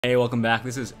Hey, welcome back.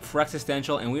 This is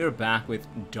Frexistential, and we are back with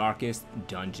Darkest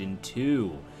Dungeon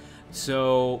 2.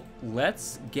 So,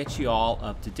 let's get you all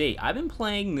up to date. I've been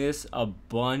playing this a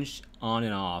bunch on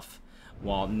and off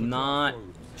while not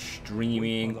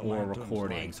streaming or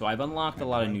recording. So, I've unlocked a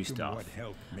lot of new stuff.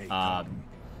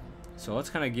 So,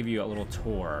 let's kind of give you a little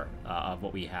tour of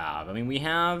what we have. I mean, we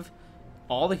have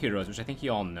all the heroes, which I think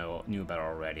you all knew about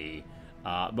already.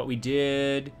 But we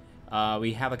did...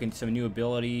 we have like some new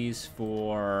abilities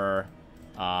for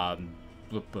the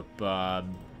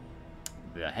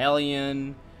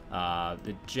Hellion,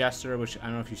 the Jester, which I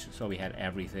don't know if you saw we had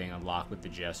everything unlocked with the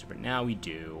Jester, but now we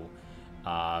do.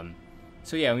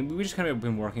 So yeah, we just kind of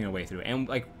been working our way through, and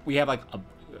like we have like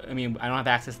I mean, I don't have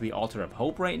access to the Altar of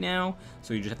Hope right now,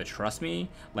 so you just have to trust me.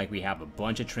 Like, we have a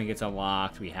bunch of trinkets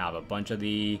unlocked, we have a bunch of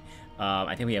the,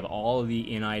 I think we have all of the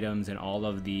inn items and all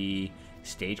of the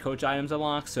stagecoach items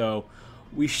unlocked, so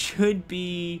we should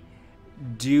be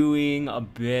doing a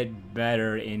bit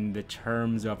better in the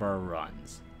terms of our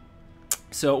runs.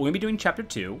 So, we're going to be doing Chapter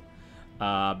 2.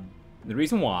 The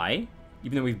reason why,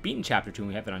 even though we've beaten Chapter 2 and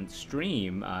we have it on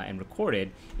stream and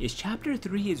recorded, is Chapter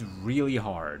 3 is really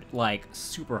hard. Like,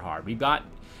 super hard. We've got,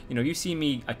 you know, you've seen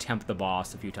me attempt the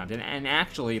boss a few times, and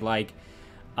actually, like,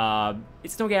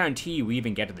 it's no guarantee we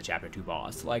even get to the Chapter 2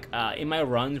 boss. Like, in my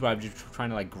runs where I'm just trying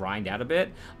to, like, grind out a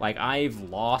bit, like, I've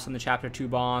lost on the Chapter 2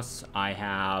 boss, I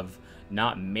have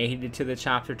not made it to the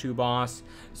Chapter 2 boss,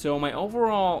 so my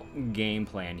overall game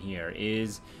plan here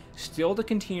is still to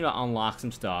continue to unlock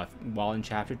some stuff while in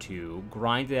Chapter 2,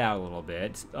 grind it out a little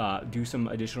bit, do some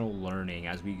additional learning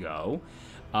as we go,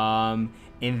 and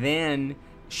then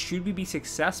should we be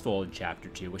successful in Chapter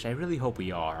 2, which I really hope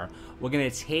we are, we're going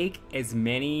to take as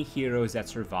many heroes that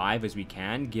survive as we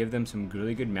can, give them some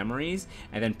really good memories,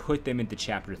 and then put them into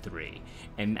Chapter 3.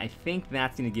 And I think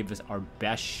that's going to give us our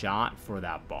best shot for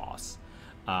that boss.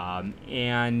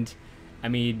 And, I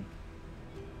mean,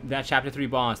 that Chapter 3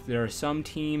 boss, there are some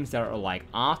teams that are,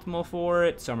 like, optimal for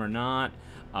it, some are not.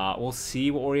 We'll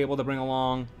see what we're able to bring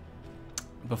along.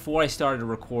 Before I started to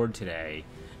record today,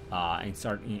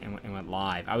 and went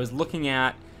live, I was looking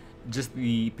at just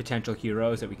the potential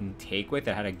heroes that we can take with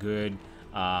that had a good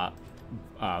bunch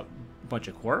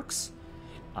of quirks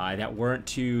that weren't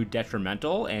too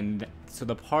detrimental, and so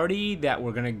the party that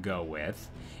we're gonna go with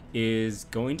is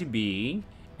going to be,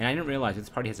 and I didn't realize this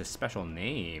party has a special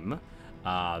name.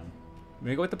 I'm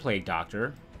gonna go with the Plague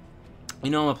Doctor. You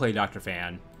know I'm a Plague Doctor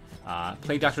fan.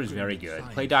 Plague Doctor is very good.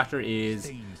 Plague Doctor is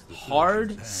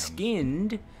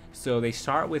hard-skinned, so they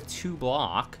start with 2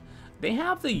 block. They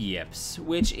have the yips,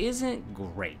 which isn't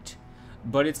great,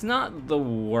 but it's not the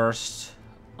worst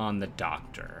on the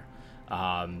Doctor.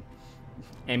 I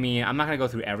mean, I'm not going to go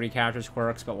through every character's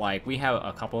quirks, but like we have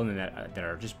a couple of them that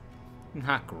are just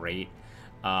not great.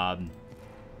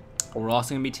 We're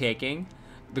also going to be taking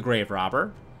the Grave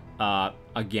Robber.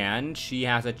 Again, she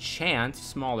has a chance,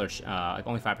 smaller, like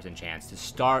only 5% chance, to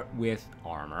start with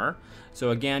armor. So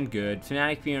again, good.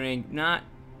 Fanatic Fearing, not...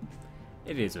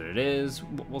 It is what it is.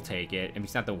 We'll take it. I mean,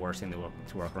 it's not the worst thing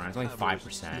to work around. It's only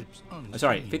 5%.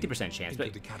 Sorry, 50% chance.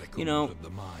 But, you know,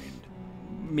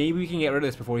 maybe we can get rid of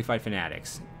this before we fight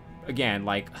Fanatics. Again,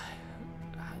 like,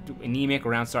 anemic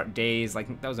around start days,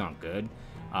 like, those aren't good.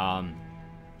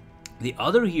 The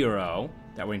other hero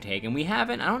that we're going to take, and we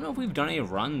haven't, I don't know if we've done any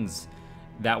runs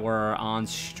that were on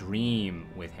stream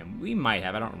with him. We might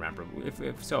have, I don't remember.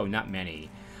 If so, not many.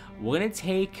 We're going to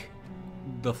take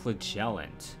the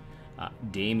Flagellant.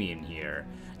 Damien here.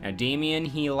 Now Damien,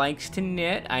 he likes to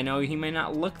knit. I know he may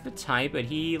not look the type, but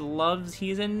he's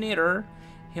a knitter.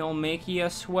 He'll make you a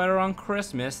sweater on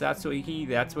Christmas. That's what he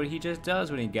just does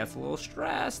when he gets a little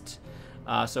stressed.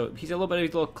 So he's a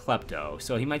little klepto,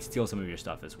 so he might steal some of your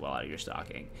stuff as well out of your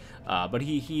stocking. But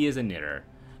he is a knitter.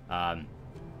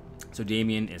 So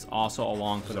Damien is also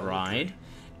along for the ride.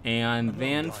 And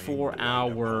then for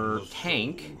our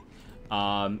tank,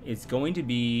 it's going to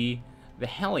be the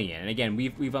Hellion. And again,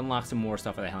 we've unlocked some more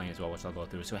stuff for the Hellion as well, which I'll go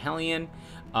through. So Hellion,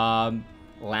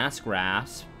 Last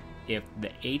Grasp. If the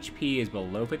HP is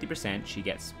below 50%, she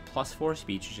gets +4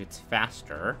 speed, which gets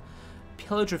faster.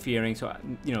 Pillager Fearing, so,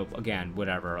 you know, again,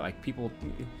 whatever. Like, people,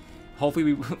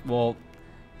 hopefully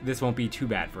this won't be too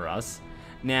bad for us.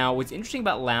 Now, what's interesting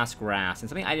about Last Grasp, and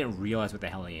something I didn't realize with the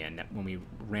Hellion when we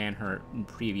ran her in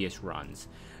previous runs,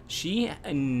 she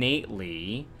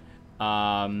innately,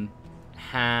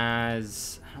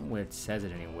 has, I don't know where it says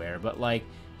it anywhere, but like,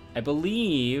 I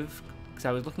believe, because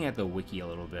I was looking at the wiki a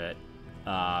little bit,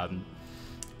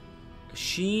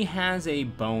 she has a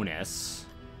bonus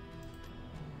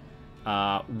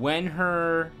when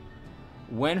her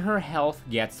health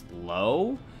gets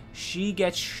low, she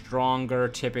gets stronger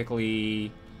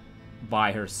typically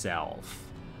by herself.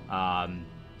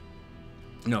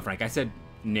 No, Frank, I said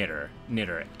knitter.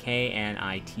 Knitter. Knitter.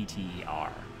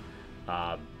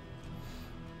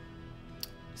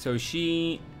 So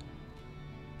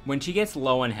when she gets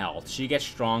low in health, she gets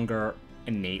stronger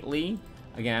innately.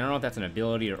 Again, I don't know if that's an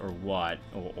ability or what,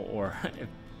 or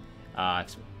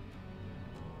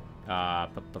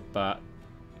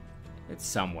it's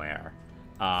somewhere.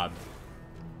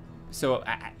 So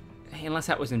unless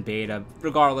that was in beta,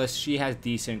 regardless, she has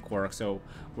decent quirks, so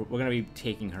we're going to be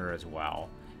taking her as well.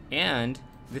 And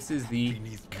this is the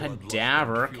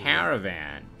Cadaver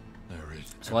Caravan.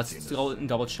 So let's still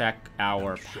double check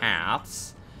our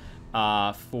paths.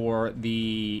 For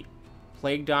the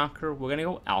Plague Doctor, we're going to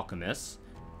go Alchemist.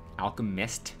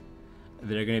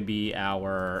 They're going to be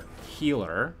our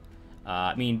healer.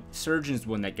 I mean, Surgeon's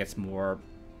one that gets more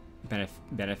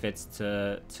benefits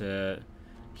to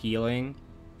healing,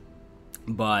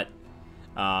 but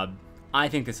I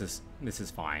think this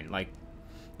is fine. Like,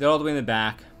 they're all the way in the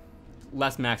back.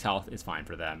 Less max health is fine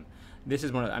for them. This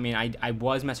is one of, I mean, I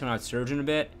was messing around with Surgeon a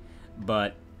bit,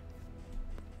 but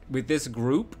with this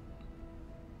group,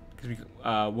 because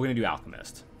we're gonna do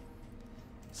Alchemist.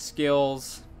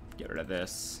 Skills, get rid of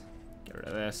this,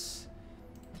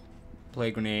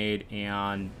 Play Grenade,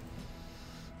 and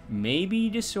maybe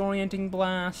Disorienting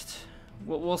Blast.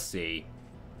 We'll see.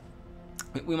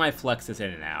 We might flex this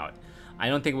in and out. I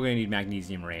don't think we're gonna need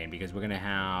Magnesium Rain because we're gonna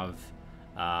have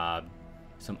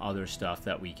some other stuff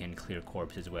that we can clear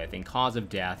corpses with. And Cause of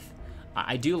Death,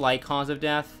 I do like Cause of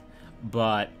Death,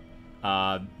 but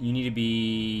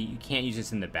you can't use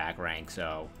this in the back rank,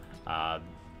 so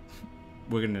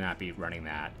we're gonna not be running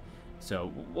that.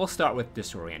 So we'll start with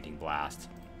Disorienting Blast.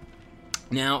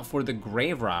 Now for the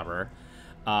Grave Robber,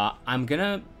 I'm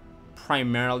gonna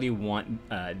primarily want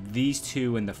these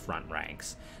two in the front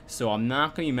ranks. So I'm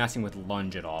not gonna be messing with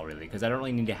Lunge at all, really, because I don't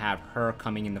really need to have her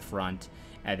coming in the front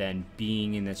and then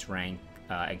being in this rank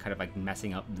and kind of like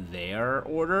messing up their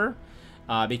order,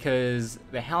 because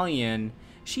the Hellion,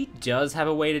 she does have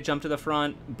a way to jump to the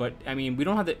front, but I mean, we're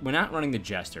not running the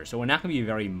Jester, so we're not gonna be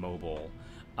very mobile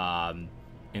and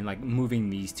like moving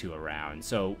these two around.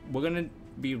 So we're gonna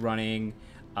be running,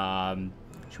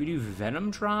 should we do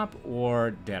Venom Drop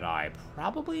or Deadeye?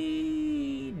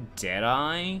 Probably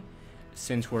Deadeye,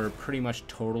 since we're pretty much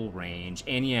total range.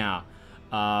 And yeah,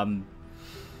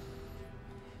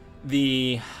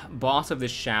 the boss of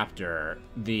this chapter,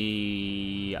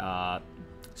 the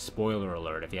spoiler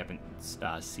alert if you haven't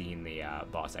seen the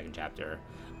boss second chapter,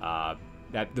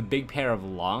 that the big pair of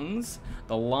lungs,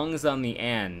 the lungs on the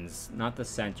ends, not the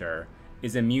center,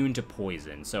 is immune to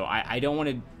poison. So I don't want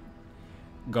to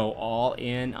go all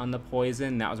in on the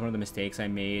poison. That was one of the mistakes I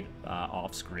made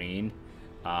off screen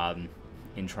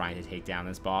in trying to take down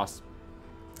this boss.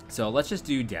 So let's just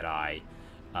do Deadeye,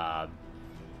 because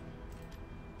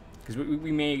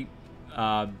we may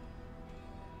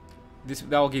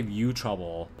that will give you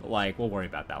trouble, but like we'll worry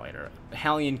about that later.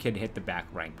 Hellion could hit the back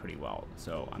rank pretty well,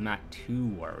 so I'm not too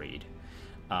worried.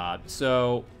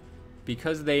 So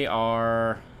because they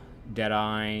are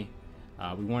Deadeye,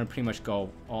 we want to pretty much go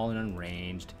all in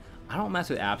unranged. I don't mess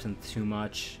with Absinthe too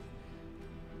much.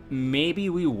 Maybe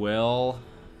we will,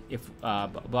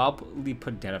 but I'll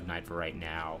put Dead of Night for right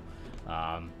now.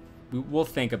 We'll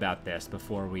think about this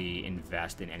before we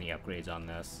invest in any upgrades on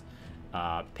this.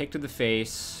 Pick to the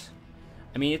face.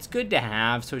 I mean, it's good to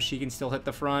have so she can still hit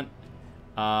the front.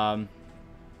 Yeah,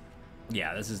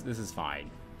 this is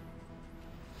fine.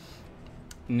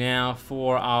 Now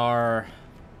for our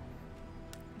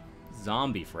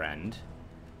zombie friend,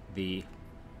 the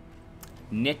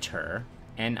Knitter,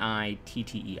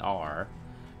 N-I-T-T-E-R.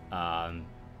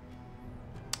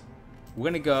 We're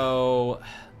gonna go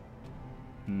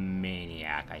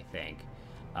Maniac, I think.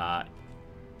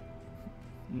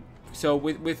 So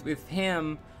with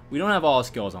him, we don't have all his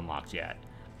skills unlocked yet.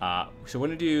 So we're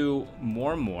gonna do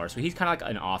more. So he's kind of like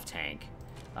an off tank.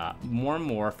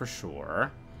 More for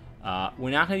sure.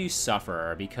 We're not gonna use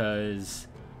Sufferer because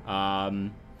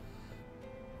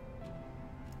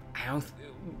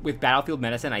with Battlefield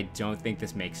Medicine, I don't think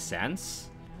this makes sense.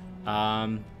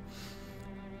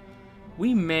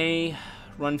 We may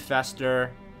run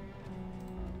Fester,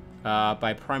 but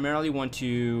I primarily want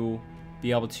to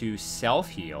be able to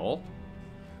self-heal.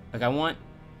 Like, I want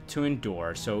to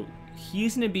endure, so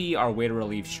he's going to be our way to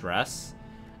relieve stress,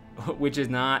 which is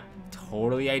not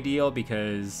totally ideal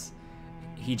because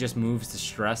he just moves the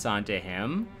stress onto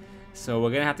him. So we're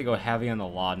going to have to go heavy on the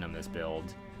Laudanum this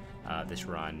build, this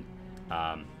run.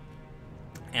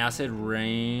 Acid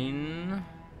Rain,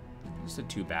 just a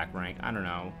 2 back rank, I don't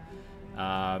know.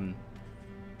 But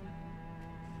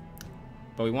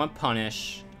we want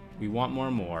punish. We want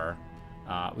more.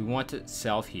 We want to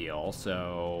self-heal,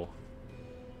 so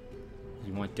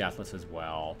we want deathless as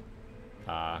well.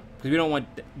 Because we don't want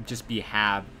just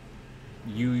have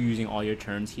you using all your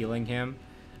turns healing him.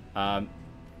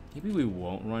 Maybe we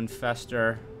won't run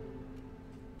Fester.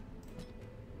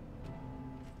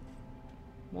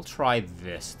 We'll try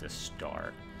this to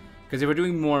start. Because if we're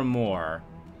doing more and more,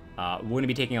 we're going to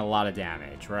be taking a lot of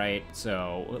damage, right?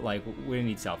 So, like, we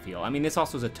need self-heal. I mean, this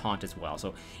also is a taunt as well.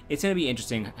 So, it's going to be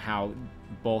interesting how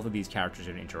both of these characters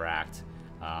are going to interact.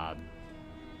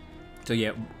 So,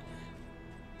 yeah,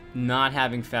 not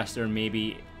having Fester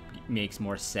maybe makes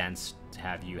more sense to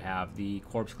have you have the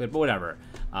corpse clip, but whatever.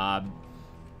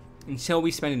 Until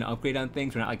we spend an upgrade on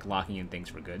things, we're not, like, locking in things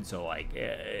for good. So, like,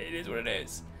 it is what it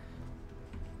is.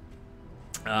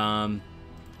 And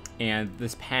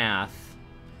this path,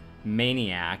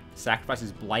 Maniac,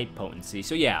 sacrifices Blight potency.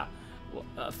 So yeah,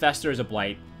 Fester is a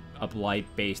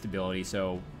blight-based ability.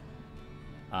 So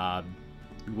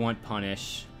we want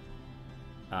Punish,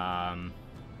 and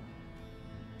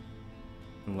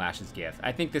Lash's Gift.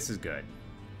 I think this is good.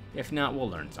 If not, we'll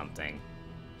learn something.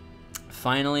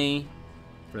 Finally,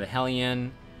 for the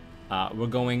Hellion, we're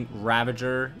going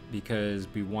Ravager because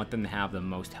we want them to have the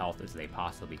most health as they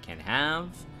possibly can have,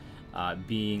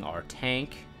 being our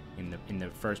tank in the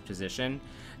first position.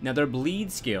 Now their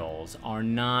bleed skills are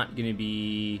not going to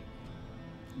be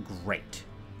great.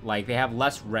 Like, they have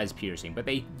less res piercing, but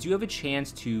they do have a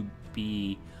chance to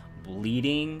be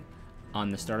bleeding on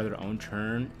the start of their own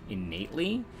turn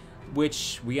innately,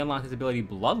 which we unlock this ability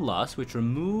Bloodlust, which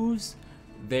removes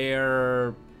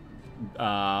their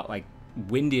like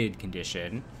winded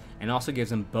condition and also gives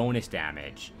them bonus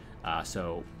damage.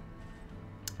 So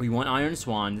we want Iron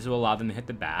Swan. This will allow them to hit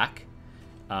the back.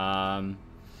 I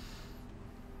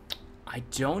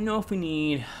don't know if we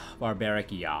need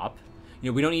Barbaric Yop. You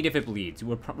know, we don't need if it bleeds.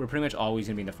 We're pretty much always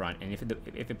going to be in the front. And if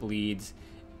it bleeds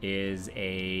is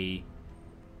a...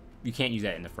 You can't use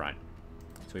that in the front.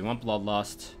 So we want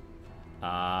Bloodlust.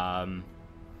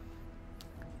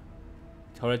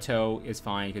 Toe-to-toe is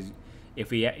fine, because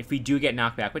if we do get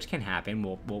knocked back, which can happen,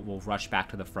 we'll rush back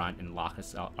to the front and lock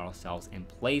ourselves in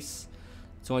place.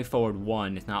 It's only forward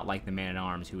one. It's not like the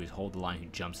Man-at-Arms who is hold the line, who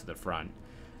jumps to the front.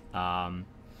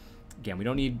 Again, we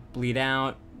don't need bleed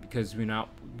out because we're not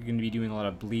going to be doing a lot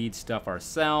of bleed stuff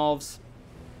ourselves.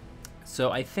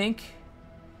 So I think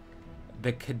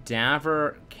the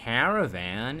Cadaver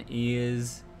Caravan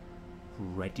is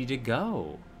ready to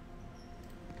go.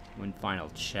 One final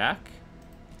check.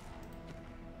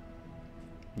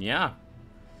 Yeah.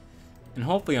 And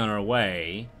hopefully on our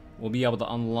way, we'll be able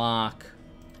to unlock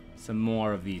some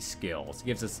more of these skills. It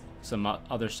gives us some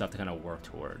other stuff to kind of work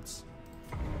towards.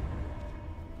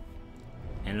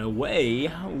 And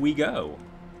away we go.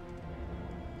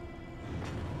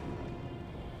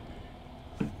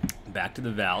 Back to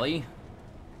the valley.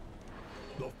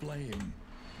 The flame,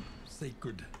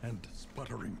 sacred and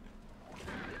sputtering.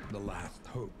 The last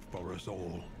hope for us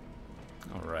all.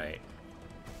 All right.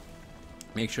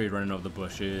 Make sure you're running over the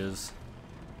bushes.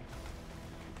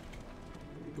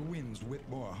 The winds whip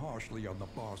more harshly on the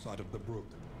far side of the brook.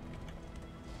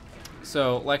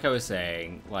 So, like I was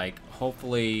saying, like,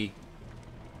 hopefully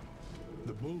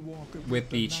with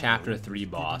the Chapter 3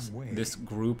 boss, this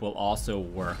group will also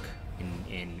work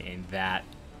in that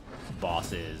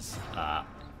boss's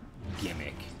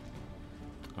gimmick.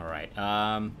 Alright,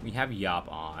 we have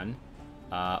Yop on.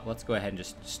 Let's go ahead and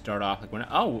just start off like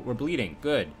we're bleeding.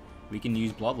 Good. We can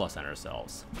use Bloodlust on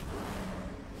ourselves.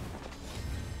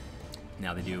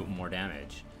 Now they do more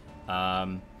damage.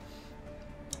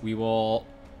 We will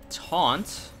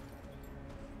taunt,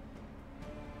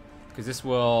 because this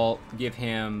will give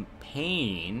him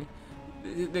pain.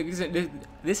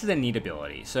 This is a neat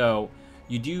ability. So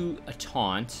you do a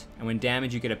taunt, and when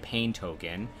damaged you get a pain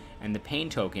token, and the pain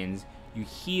tokens you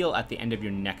heal at the end of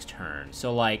your next turn.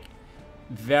 So, like,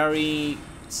 very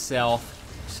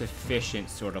self-sufficient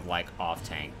sort of like off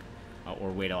tank or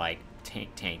way to like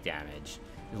tank damage.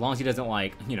 As long as he doesn't,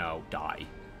 like, you know, die.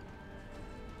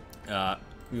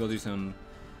 We will do some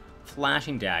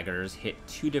flashing daggers, hit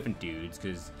 2 different dudes,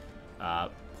 because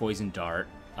Poison Dart,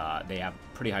 they have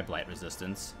pretty high blight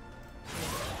resistance.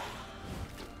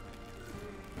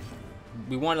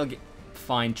 We want to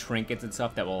find trinkets and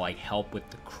stuff that will, like, help with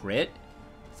the crit.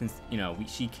 Since, you know,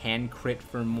 she can crit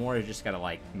for more, you just gotta,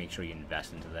 like, make sure you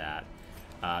invest into that.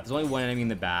 There's only one enemy in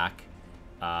the back.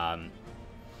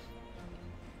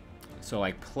 So,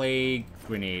 like, Plague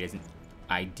Grenade isn't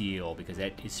ideal because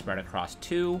it is spread across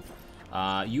 2.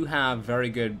 You have very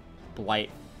good blight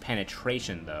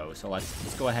penetration though, so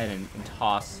let's go ahead and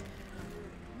toss.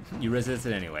 You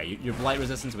resisted anyway. Your blight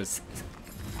resistance was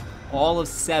all of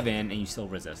 7, and you still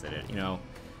resisted it. You know,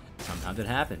 sometimes it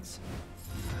happens.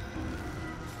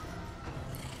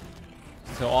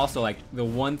 So also, like, the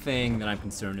one thing that I'm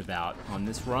concerned about on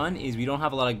this run is we don't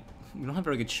have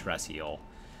very good stress heal.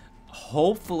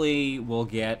 Hopefully, we'll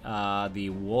get the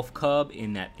wolf cub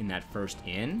in that first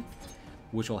inn,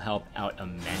 which will help out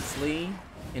immensely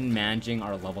in managing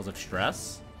our levels of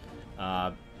stress.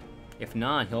 If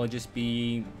not, he'll just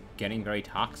be getting very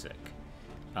toxic.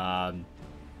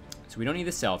 So we don't need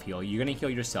the self-heal. You're going to heal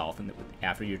yourself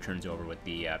after your turn's over with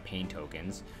the pain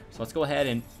tokens. So let's go ahead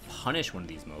and punish one of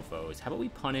these mofos. How about we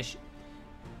punish...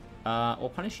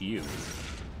 we'll punish you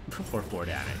for 4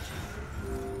 damage.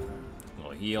 A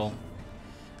little heal.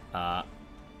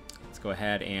 Let's go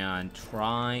ahead and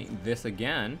try this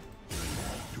again.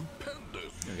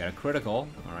 We got a critical.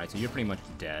 Alright, so you're pretty much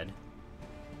dead.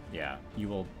 Yeah, you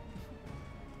will...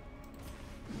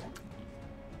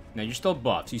 Now you're still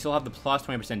buffed, so you still have the plus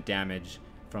 20% damage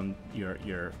from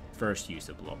your first use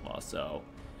of blood loss, so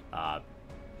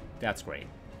that's great.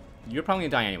 You're probably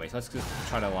gonna die anyway, so let's just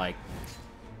try to like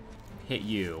hit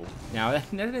you. Now that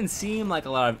didn't seem like a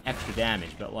lot of extra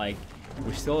damage, but like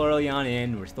we're still early on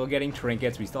in, we're still getting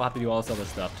trinkets, we still have to do all this other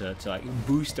stuff to like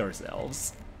boost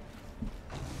ourselves.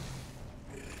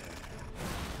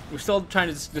 We're still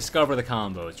trying to discover the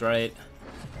combos, right?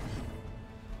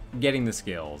 Getting the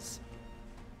skills.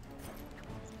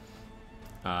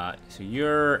 So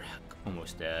you're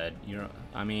almost dead.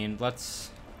 I mean,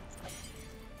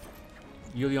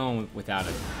 you're the only one without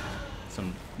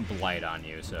some blight on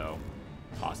you, so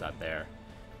toss that there.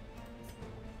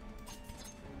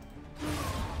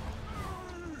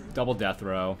 Double death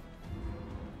row.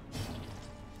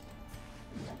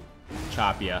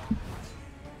 Chop ya.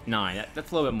 9.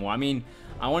 That's a little bit more. I mean,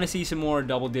 I want to see some more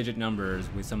double-digit numbers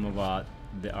with some of our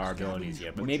abilities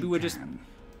here, but maybe we're just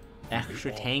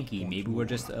extra tanky. Maybe we're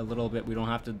just a little bit. We don't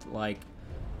have to like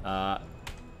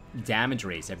damage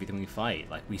race everything we fight.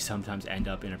 Like we sometimes end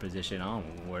up in a position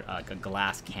when we're like a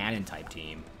glass cannon type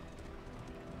team.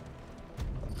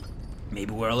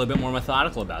 Maybe we're a little bit more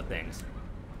methodical about things.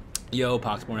 Yo,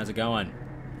 Poxborn, how's it going?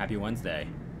 Happy Wednesday.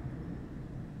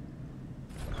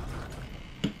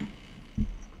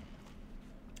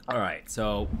 All right,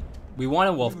 so we want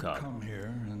a wolf cub.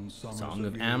 Song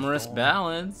of Amorous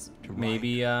Balance.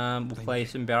 Maybe we'll play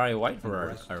some Barry White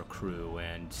for our crew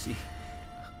and see.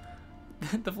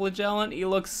 The Flagellant, he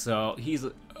looks so... He's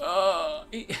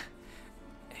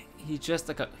just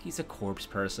like he's a corpse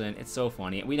person. It's so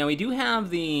funny. We do have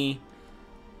the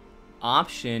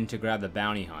option to grab the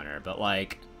Bounty Hunter, but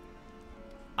like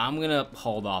I'm gonna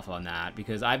hold off on that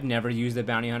because I've never used the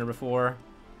Bounty Hunter before.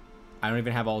 I don't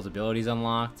even have all his abilities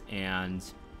unlocked, and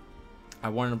I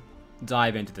want to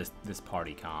dive into this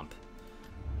party comp.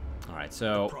 Alright,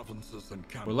 so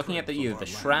we're looking at either the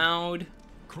Shroud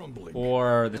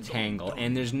or the Tangle,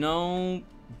 and there's no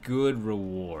good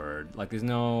reward. Like, there's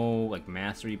no like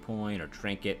mastery point or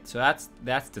trinket, so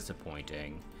that's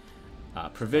disappointing.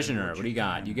 Provisioner, what do you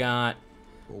got? You got...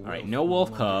 Alright, no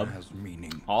Wolf Cub.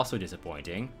 Also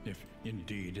disappointing. If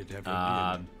indeed it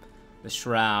ever did. The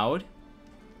Shroud.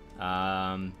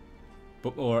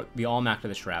 Or the All-Mac to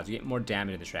the Shrouds. You get more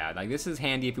damage to the Shroud. Like, this is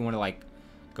handy if you want to, like,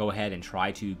 go ahead and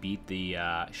try to beat the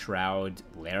Shroud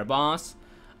Lair boss.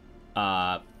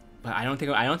 But I don't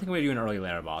think we're gonna do an early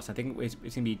Lair boss. I think it's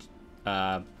gonna be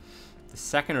the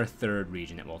second or third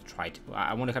region that we'll try to.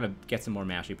 I want to kind of get some more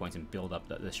mastery points and build up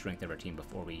the strength of our team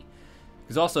before we.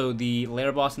 Because also the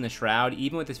Lair boss and the Shroud,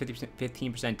 even with this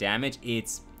 15% damage,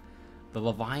 the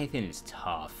Leviathan is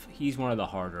tough. He's one of the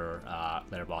harder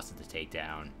Lair bosses to take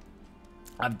down.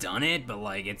 I've done it, but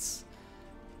like it's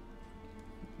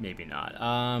maybe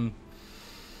not.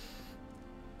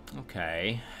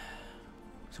 Okay.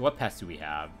 So what pets do we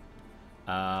have?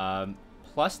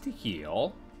 Plus to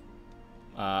heal.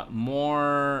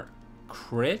 More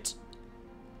crit.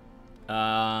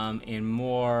 And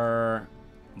more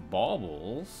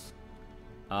baubles.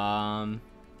 And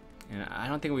I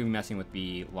don't think we'll be messing with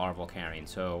the larval carrion.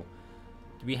 So,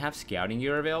 do we have scouting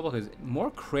gear available? Because more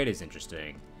crit is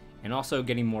interesting, and also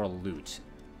getting more loot.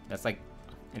 That's like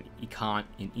an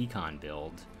econ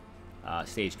build,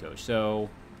 stagecoach. So,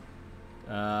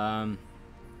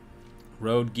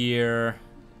 road gear,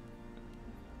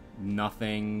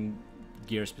 nothing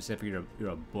gear specific. You're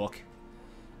a book,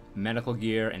 medical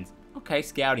gear, and okay,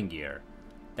 scouting gear.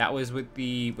 That was with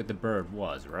the bird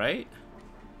was right.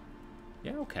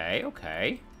 Yeah,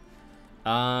 okay.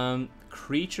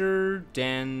 Creature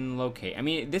den locate. I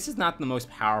mean, this is not the most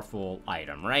powerful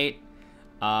item, right?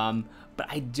 But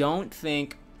I don't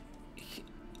think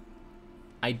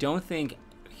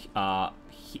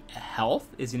health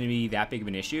is going to be that big of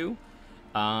an issue.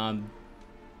 So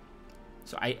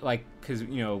I like, because,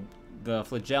 you know, the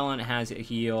Flagellant has a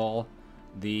heal,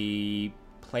 the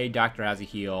Plague Doctor has a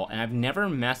heal, and I've never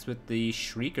messed with the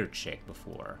Shrieker chick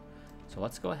before. So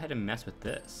let's go ahead and mess with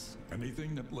this.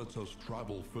 Anything that lets us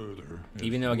travel further.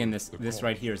 Even though, again, this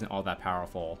right here isn't all that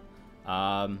powerful.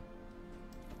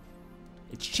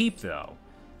 It's cheap, though.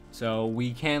 So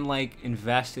we can, like,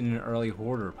 invest in an early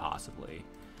hoarder, possibly.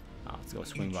 Let's go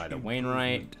swing by the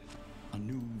Wainwright.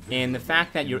 And the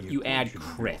fact that you add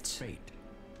crit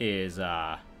is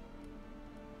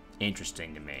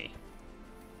interesting to me.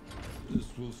 This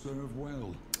will serve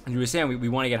well. And you were saying we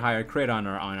want to get higher crit on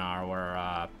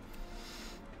our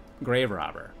grave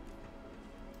robber.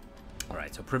 All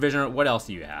right, so provisioner. What else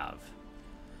do you have?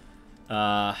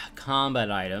 Combat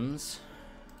items.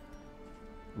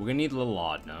 We're gonna need a little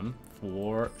laudanum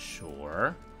for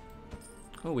sure.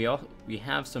 Oh, we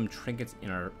have some trinkets in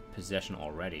our possession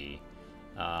already.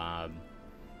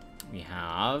 We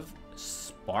have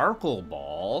Sparkle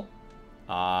Ball.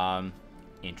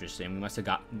 Interesting. We must have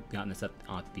gotten this up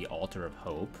on the Altar of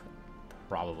Hope,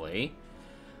 probably.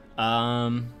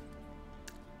 A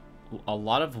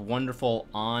lot of wonderful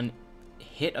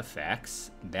on-hit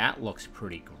effects. That looks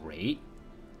pretty great.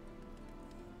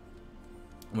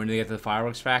 When do they get to the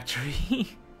fireworks factory?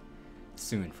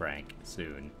 Soon, Frank.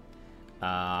 Soon.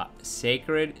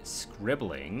 Sacred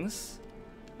Scribblings.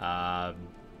 We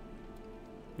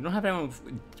don't have anyone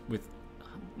with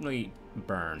really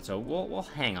burn, so we'll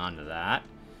hang on to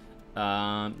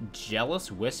that.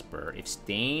 Jealous Whisper. If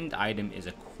stained item is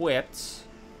equipped,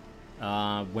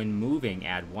 when moving,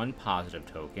 add 1 positive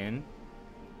token.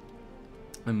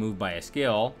 When moved by a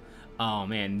skill. Oh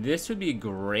man, this would be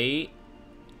great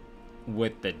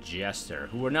with the Jester,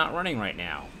 who we're not running right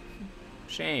now.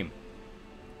 Shame.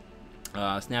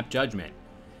 Snap Judgment.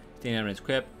 Stained item is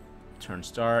equipped. Turn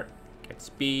start. Get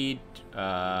speed.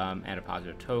 Add a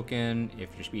positive token. If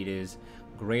your speed is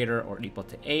greater or equal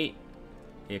to 8.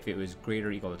 If it was greater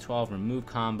or equal to 12, remove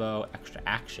combo. Extra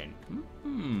action.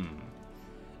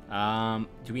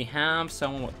 Do we have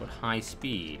someone with high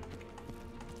speed?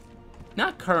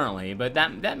 Not currently, but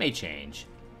that may change.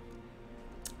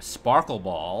 Sparkle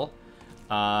Ball.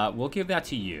 We'll give that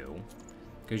to you.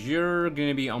 Because you're going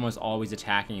to be almost always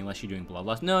attacking unless you're doing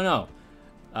Bloodlust. No.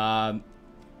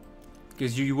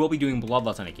 Because you will be doing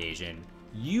Bloodlust on occasion.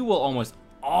 You will almost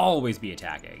always be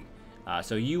attacking.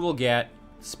 So you will get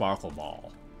Sparkle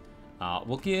Ball.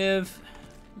 We'll give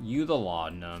you the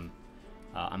Laudanum.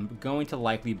 I'm going to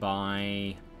likely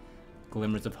buy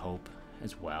Glimmers of Hope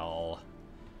as well.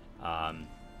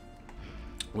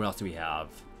 What else do we have?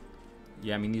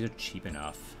 Yeah, I mean, these are cheap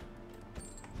enough.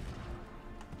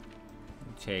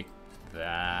 Take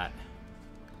that.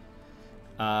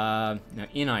 Now,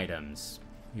 in items.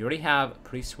 You already have a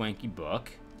pretty swanky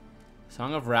book.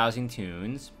 Song of Rousing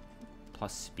Tunes.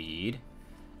 Plus speed.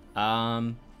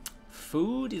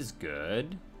 Food is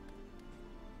good.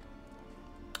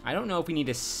 I don't know if we need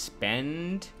to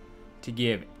spend to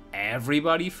give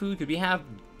everybody food, because we have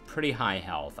pretty high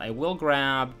health. I will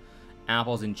grab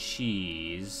apples and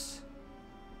cheese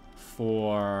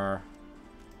for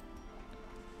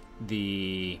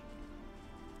the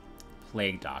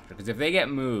Plague Doctor, because if they get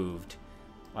moved,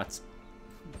 that's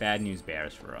bad news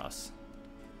bears for us.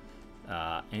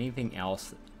 Anything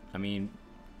else? I mean,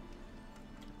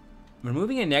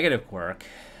 removing a negative quirk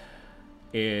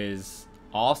is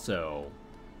also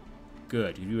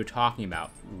good. You were talking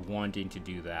about wanting to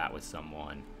do that with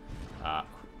someone.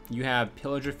 You have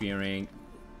Pillager Fearing.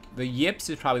 The Yips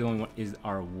is probably the only one is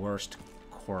our worst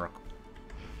quirk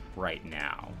right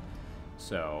now.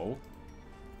 So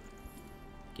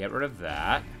get rid of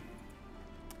that.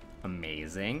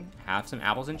 Amazing. Have some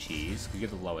apples and cheese. We get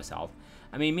the lowest health.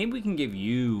 I mean, maybe we can give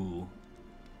you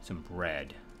some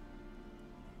bread.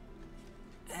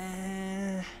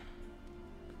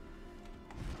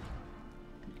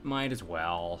 Might as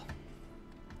well.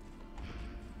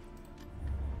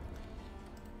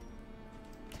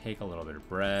 Take a little bit of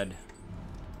bread.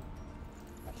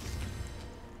 I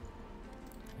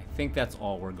think that's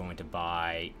all we're going to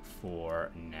buy for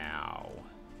now.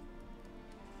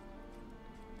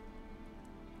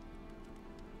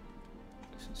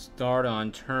 Start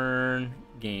on turn,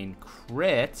 gain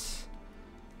crit,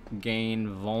 gain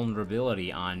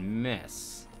vulnerability on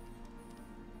miss.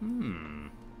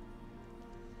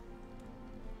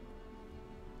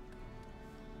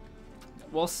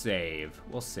 We'll save.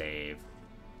 We'll save.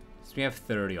 So we have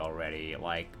 30 already.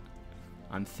 Like,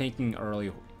 I'm thinking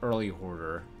early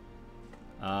hoarder.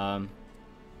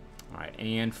 Alright,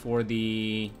 and for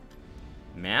the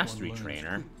mastery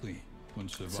trainer,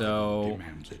 so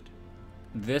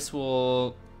this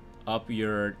will up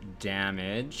your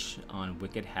damage on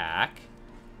Wicked Hack.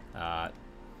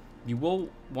 You will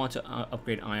want to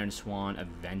upgrade Iron Swan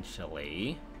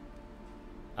eventually.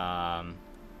 I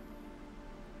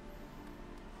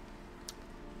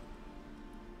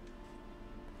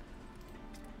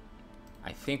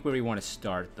think where we want to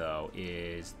start, though,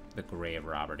 is the Grave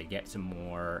Robber to get some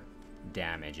more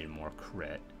damage and more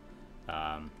crit.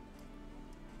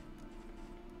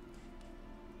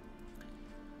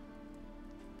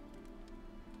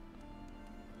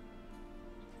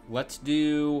 Let's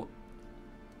do...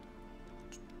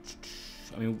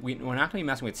 I mean, we're not going to be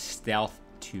messing with stealth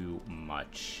too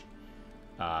much.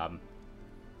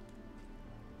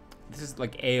 This is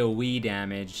like AoE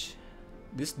damage.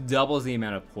 This doubles the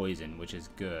amount of poison, which is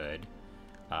good.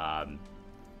 But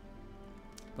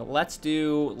let's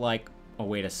do, like, a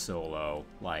way to solo.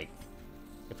 Like,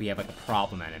 if we have, like, a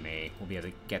problem enemy, we'll be able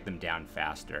to get them down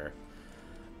faster.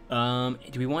 Do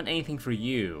we want anything for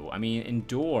you? I mean,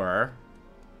 Endure,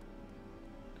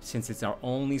 since it's our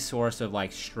only source of,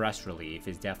 like, stress relief,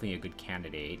 is definitely a good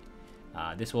candidate.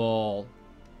 This will...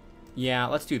 Yeah,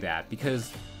 let's do that,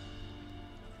 because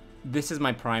this is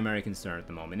my primary concern at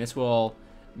the moment. This will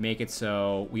make it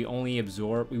so we only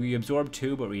absorb... We absorb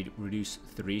 2, but we reduce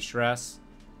 3 stress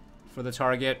for the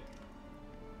target.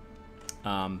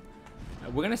 We're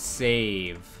gonna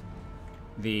save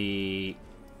the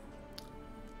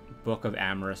Book of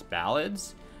Amorous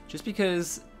Ballads, just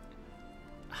because...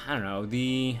 I don't know,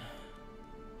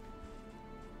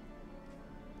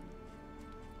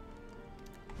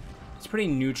 it's pretty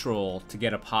neutral to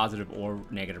get a positive or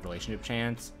negative relationship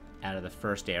chance out of the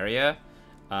first area.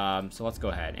 So let's go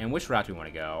ahead. And which route do we want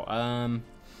to go?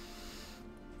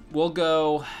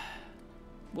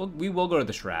 We will go to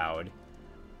the Shroud.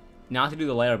 Not to do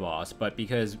the lair boss, but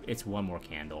because it's one more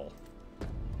candle.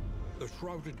 The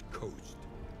shrouded coast.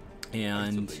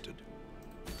 And isolated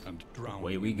and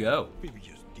away we go.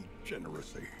 Amphibious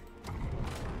degeneracy.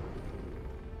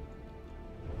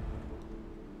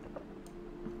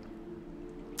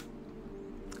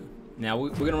 Now, we're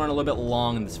going to run a little bit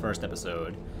long in this first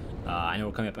episode. I know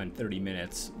we're coming up on 30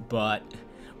 minutes, but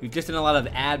we've just done a lot of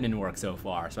admin work so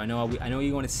far. So I know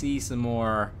you want to see some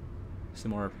more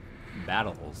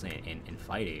battles and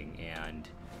fighting and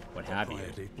what have you.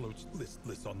 Floats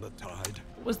listless on the tide.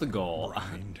 What was the goal?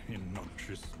 In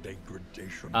noxious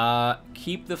degradation.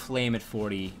 Keep the flame at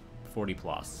 40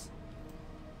 plus.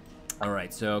 All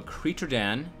right, so Creature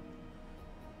Den.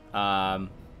 There's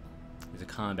a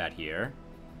combat here.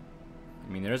 I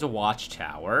mean, there's a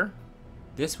watchtower.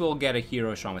 This will get a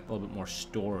hero shrine with a little bit more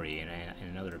story and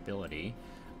another ability.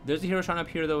 There's a hero shrine up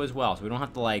here, though, as well, so we don't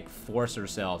have to, like, force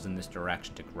ourselves in this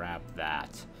direction to grab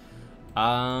that.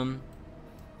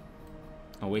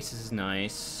 Oasis is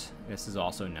nice. This is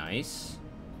also nice.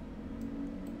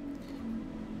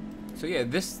 So, yeah,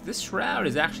 this shroud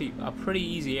is actually a pretty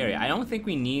easy area. I don't think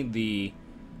we need the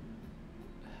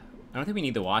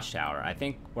watchtower. I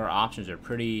think our options are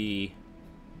pretty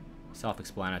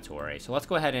self-explanatory. So let's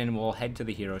go ahead and we'll head to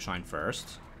the hero shrine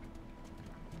first.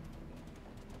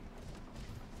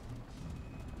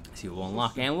 See what we'll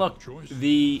unlock. And look,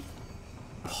 the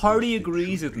party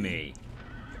agrees with me.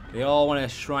 They all want to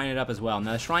shrine it up as well.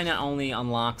 Now the shrine not only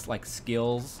unlocks like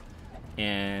skills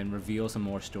and reveals some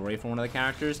more story for one of the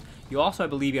characters, you also, I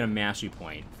believe, get a mastery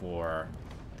point for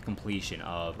the completion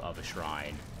of a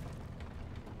shrine.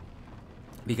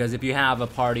 Because if you have a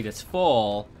party that's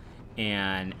full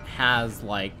and has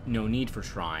like no need for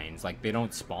shrines, like they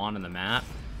don't spawn on the map,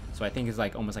 so I think it's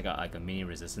like almost like a mini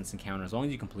resistance encounter as long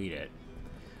as you complete it.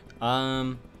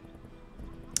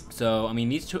 So I mean,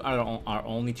 these two are our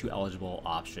only 2 eligible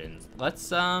options. Let's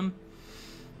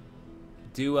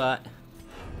do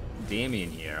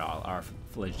Damien here, our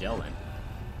flagellant.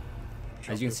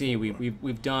 As you can see,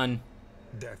 we've done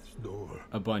Death's door.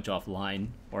 a bunch offline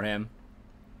for him.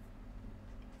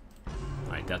 All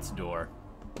right, Death's Door.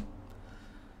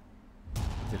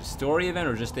 Is it a story event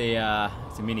or just a,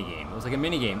 it's a mini game? It was like a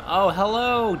mini game. Oh,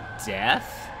 hello,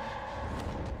 Death.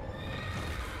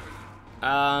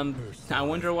 I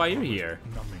wonder why you're here.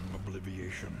 Numbing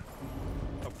obliviation.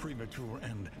 A premature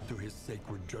end to his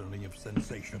sacred journey of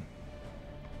sensation.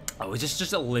 Oh, is this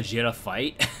just a legit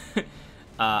fight?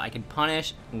 I can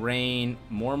punish, rain,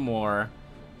 more,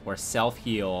 or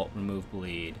self-heal, remove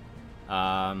bleed.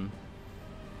 And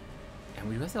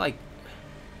we have to like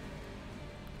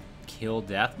kill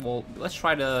Death. Well, let's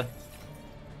try to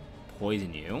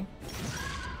poison you.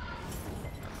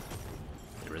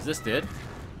 It resisted.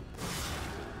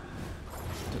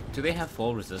 Do they have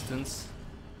full resistance?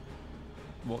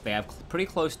 Well, they have pretty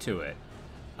close to it.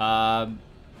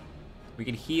 We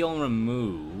can heal and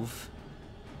remove.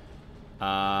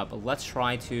 But let's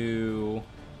try to...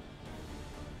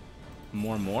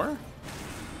 More?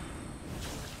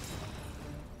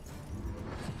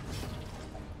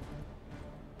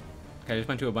 Okay, I just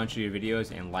went to a bunch of your videos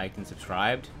and liked and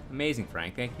subscribed. Amazing,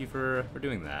 Frank. Thank you for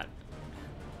doing that.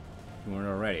 You weren't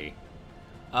already.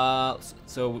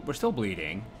 So we're still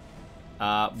bleeding.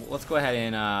 Let's go ahead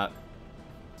and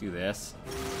do this.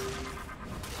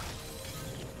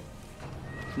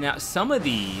 Now, some of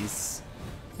these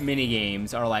mini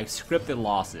games are like scripted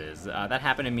losses. That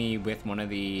happened to me with one of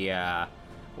the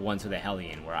ones with the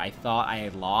Hellion, where I thought I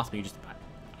had lost, but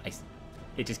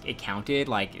it counted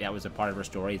like that was a part of her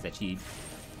story, is that she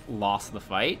lost the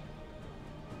fight.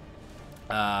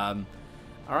 All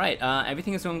right,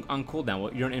 everything is on cooldown.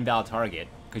 Well, you're an invalid target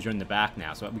because you're in the back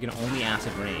now, so we can only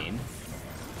acid rain.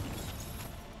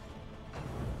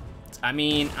 I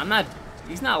mean,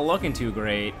 he's not looking too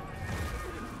great.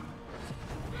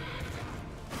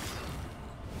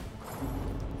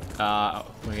 We're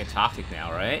gonna get toxic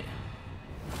now, right?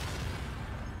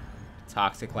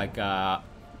 Toxic like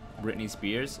Britney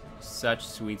Spears. Such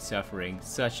sweet suffering,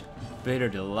 such bitter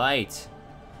delight.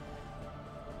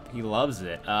 He loves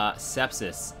it.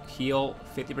 Sepsis. Heal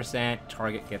 50%,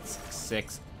 target gets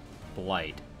 6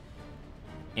 blight.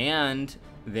 And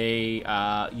they,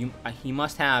 he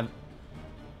must have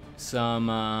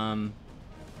some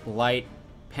blight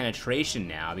penetration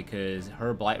now, because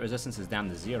her blight resistance is down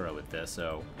to 0 with this,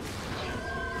 so...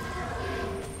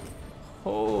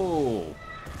 Oh!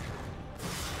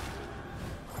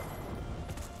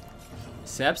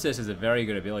 Sepsis is a very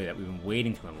good ability that we've been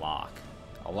waiting to unlock.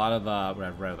 A lot of what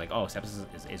I've read, like, oh, Sepsis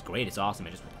is great, it's awesome.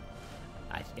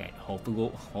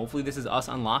 Hopefully this is us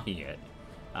unlocking it.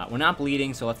 We're not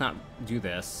bleeding, so let's not do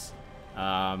this.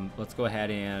 Let's go ahead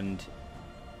and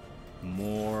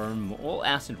we'll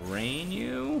acid rain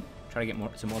you. Try to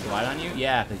get some more blight on you.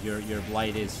 Yeah, because your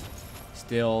blight is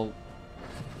still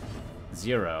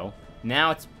 0.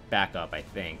 Now it's back up, I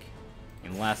think,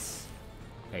 unless.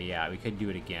 Okay, yeah, we could do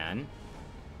it again.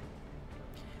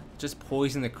 Just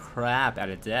poison the crap out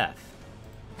of death.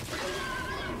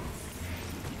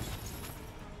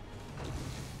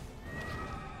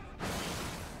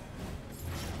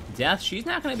 Death, she's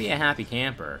not going to be a happy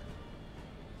camper.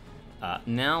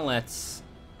 Now let's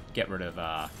get rid of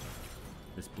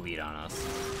this bleed on us.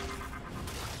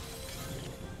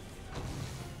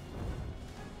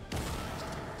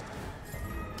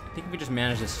 I think we just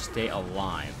managed to stay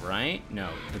alive, right? No,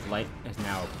 the light has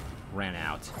now ran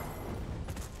out.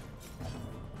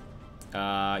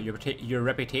 Your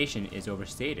reputation is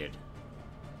overstated.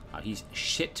 He's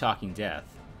shit-talking death.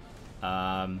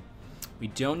 We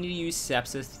don't need to use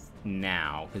sepsis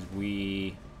now, because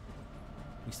we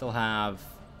still have...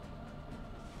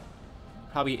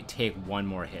 Probably take one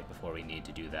more hit before we need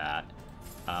to do that.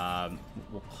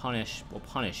 We'll punish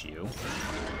you.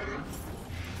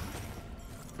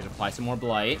 Gonna apply some more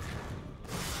blight.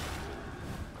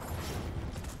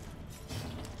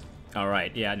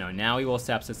 Alright, yeah, no, now we will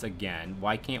sepsis again.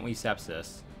 Why can't we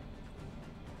sepsis?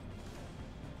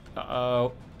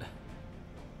 Uh-oh.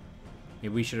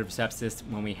 Maybe we should have sepsis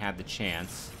when we had the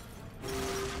chance.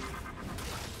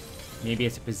 Maybe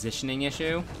it's a positioning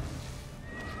issue?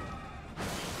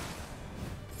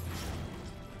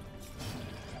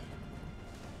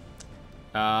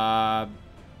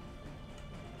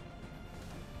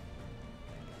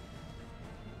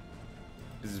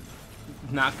 This is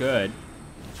not good.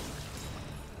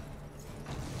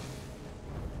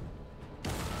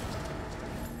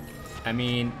 I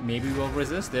mean, maybe we'll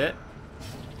resist it.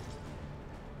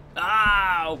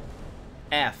 Oh!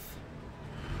 F.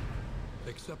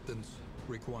 Acceptance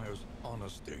requires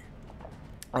honesty.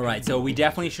 Alright, so we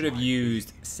definitely should have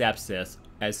used sepsis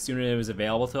as soon as it was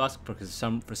available to us, because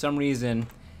for some reason,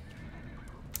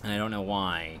 and I don't know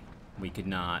why, we could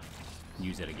not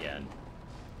use it again.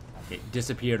 It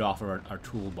disappeared off of our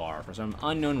toolbar for some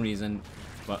unknown reason,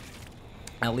 but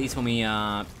at least when we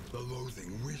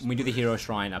do the hero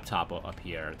shrine up top, up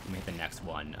here, when we hit the next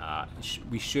one,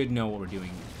 we should know what we're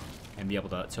doing and be able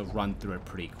to run through it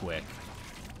pretty quick.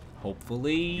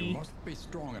 Hopefully. You must be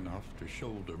strong enough to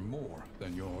shoulder more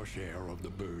than your share of the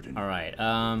burden. All right.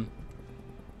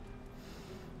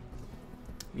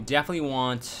 We definitely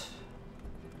want.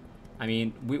 I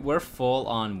mean, we're full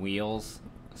on wheels,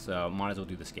 so might as well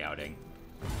do the scouting.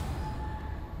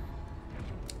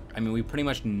 I mean, we pretty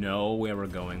much know where we're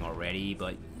going already,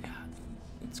 but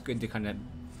it's good to kind of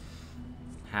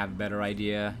have a better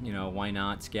idea. You know, why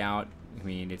not scout? I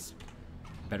mean, it's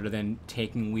Better than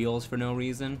taking wheels for no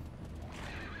reason.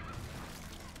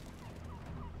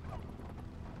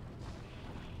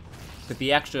 But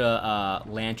the extra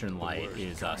lantern light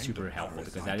is super helpful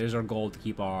because that is our goal, to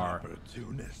keep our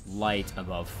light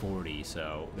above 40.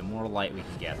 So the more light we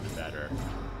can get, the better.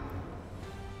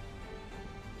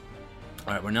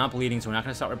 All right, we're not bleeding, so we're not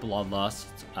going to start with bloodlust.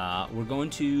 We're going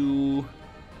to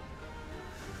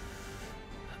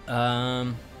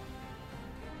it's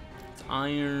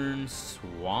Iron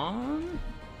Swan.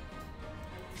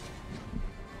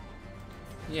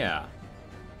 Yeah.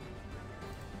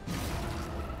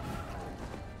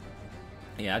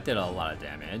 Yeah, that did a lot of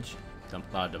damage. A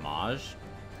lot of damage.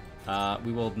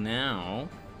 We will now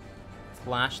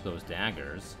flash those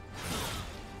daggers.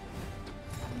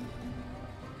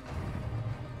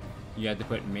 You had to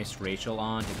put Miss Rachel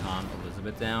on to calm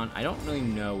Elizabeth down. I don't really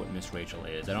know what Miss Rachel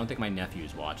is. I don't think my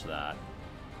nephews watch that.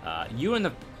 You in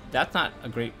the... That's not a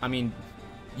great... I mean,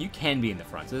 you can be in the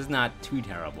front, so this is not too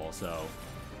terrible. So,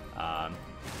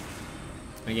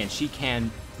 again, she can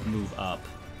move up,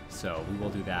 so we will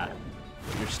do that.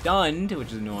 You're stunned,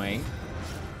 which is annoying.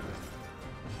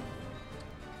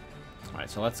 Alright,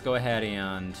 so let's go ahead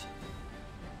and...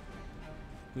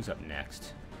 Who's up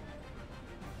next?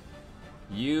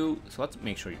 You... So let's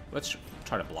make sure... Let's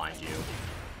try to blind you.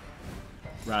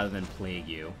 Rather than plague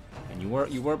you. And you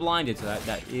were blinded, so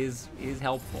that is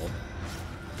helpful.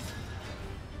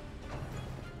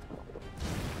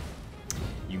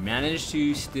 You managed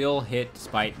to still hit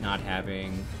despite not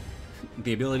having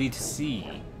the ability to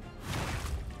see.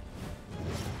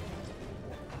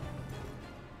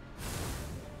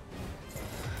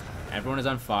 Everyone is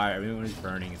on fire, everyone is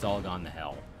burning, it's all gone to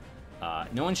hell.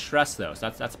 No one's stressed though, so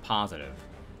that's positive.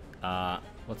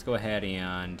 Let's go ahead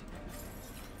and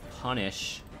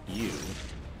punish you.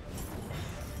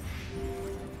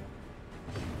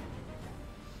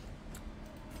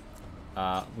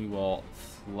 We will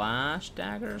flash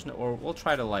daggers, no, or we'll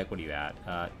try to, like, what are you at?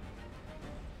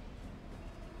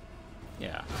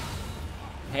 Yeah.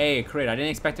 Hey, crit, I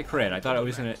didn't expect a crit. I thought I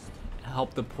was gonna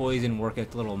help the poison work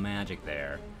its little magic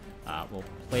there. We'll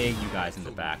plague you guys in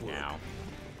the back now.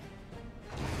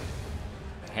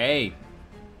 Hey,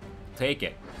 take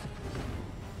it.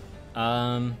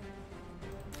 Thrown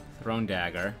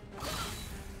dagger.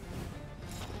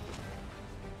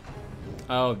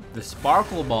 Oh, the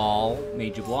sparkle ball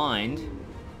made you blind.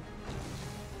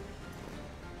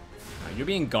 You're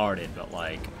being guarded, but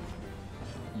like,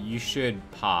 you should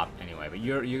pop anyway. But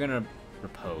you're gonna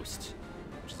riposte,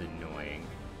 which is annoying.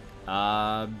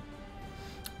 What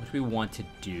do we want to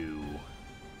do?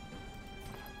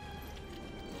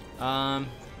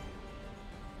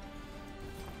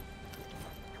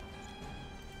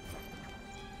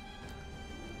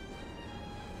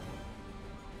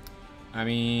 I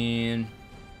mean,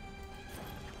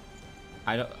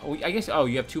 I don't. I guess. Oh,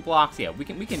 you have 2 blocks. Yeah, we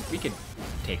could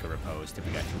take a riposte if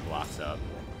we got 2 blocks up.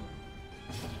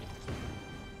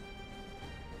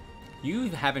 You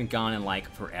haven't gone in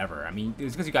like forever. I mean, it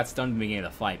was because you got stunned at the beginning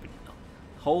of the fight, but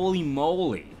holy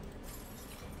moly!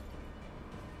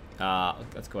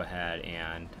 Let's go ahead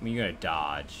and... I mean, you're gonna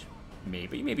dodge.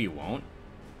 Maybe you won't.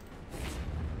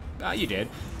 You did.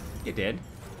 You did.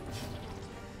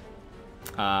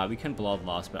 We can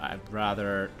bloodlust, but I'd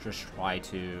rather just try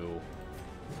to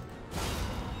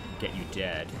get you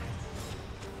dead.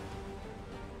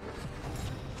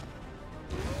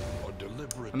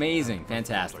 Amazing,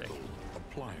 fantastic.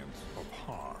 Appliance of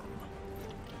harm.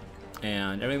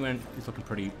 And everyone is looking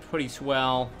pretty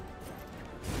swell.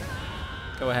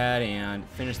 Go ahead and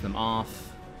finish them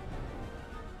off.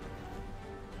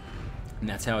 And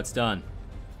that's how it's done.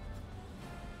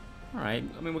 Alright,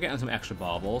 I mean, we're getting some extra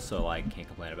baubles, so I can't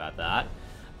complain about that.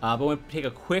 But we'll take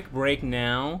a quick break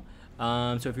now.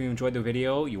 So if you enjoyed the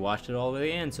video, you watched it all the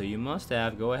way in, so you must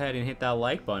have. Go ahead and hit that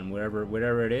like button,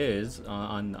 wherever it is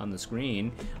on the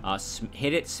screen.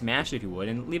 Hit it, smash it if you would,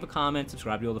 and leave a comment,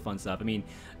 subscribe, do all the fun stuff. I mean,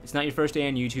 it's not your first day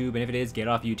on YouTube, and if it is, get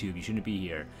off YouTube. You shouldn't be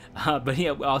here. But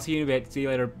yeah, I'll see you in a bit. See you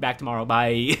later. Back tomorrow.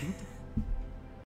 Bye.